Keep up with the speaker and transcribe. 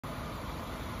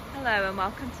Hello and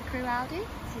welcome to Crewe Audi.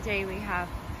 Today we have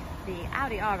the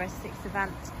Audi RS6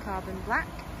 Avant Carbon Black,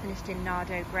 finished in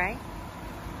Nardo Grey.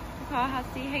 The car has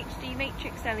the HD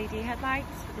Matrix LED headlights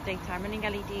with the daytime running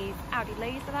LEDs, Audi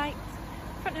laser lights,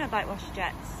 front headlight washer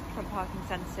jets, front parking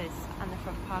sensors and the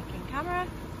front parking camera.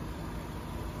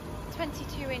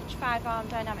 22-inch 5-arm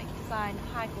dynamic design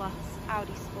high gloss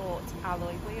Audi Sport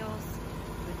alloy wheels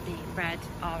with the red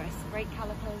RS brake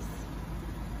calipers.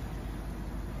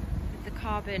 The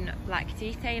carbon black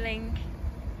detailing,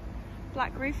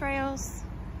 black roof rails,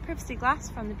 privacy glass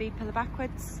from the B-pillar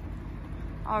backwards,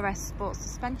 RS Sport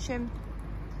suspension,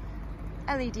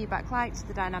 LED backlights with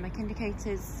the dynamic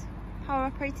indicators, power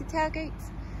operated tailgate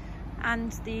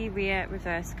and the rear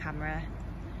reverse camera.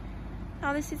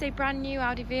 Now this is a brand new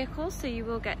Audi vehicle, so you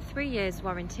will get 3 years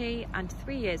warranty and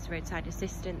 3 years roadside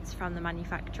assistance from the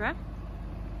manufacturer.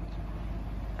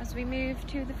 As we move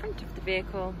to the front of the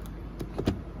vehicle,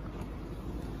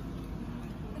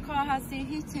 the car has the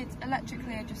heated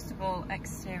electrically adjustable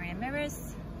exterior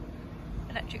mirrors,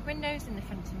 electric windows in the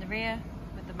front and the rear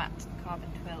with the matte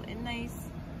carbon twill inlays,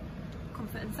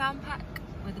 comfort and sound pack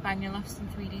with the Bang & Olufsen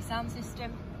 3D sound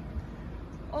system,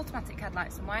 automatic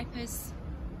headlights and wipers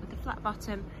with the flat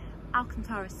bottom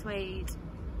Alcantara suede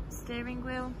steering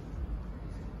wheel,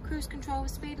 cruise control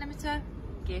with speed limiter,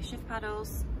 gear shift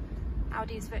paddles,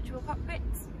 Audi's virtual cockpit,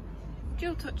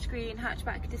 dual touchscreen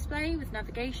hatchback display with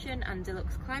navigation and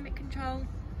deluxe climate control,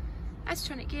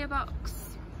 Tiptronic gearbox,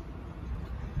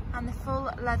 and the full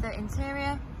leather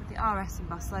interior with the RS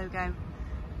embossed logo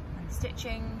and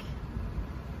stitching,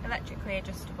 electrically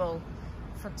adjustable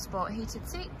front sport heated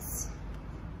seats,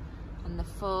 and the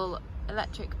full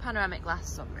electric panoramic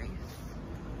glass sunroof.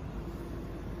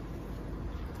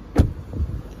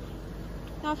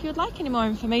 Now if you would like any more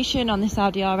information on this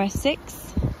Audi RS6,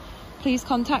 please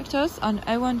contact us on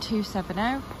 01270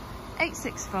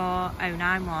 864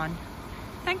 091.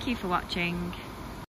 Thank you for watching.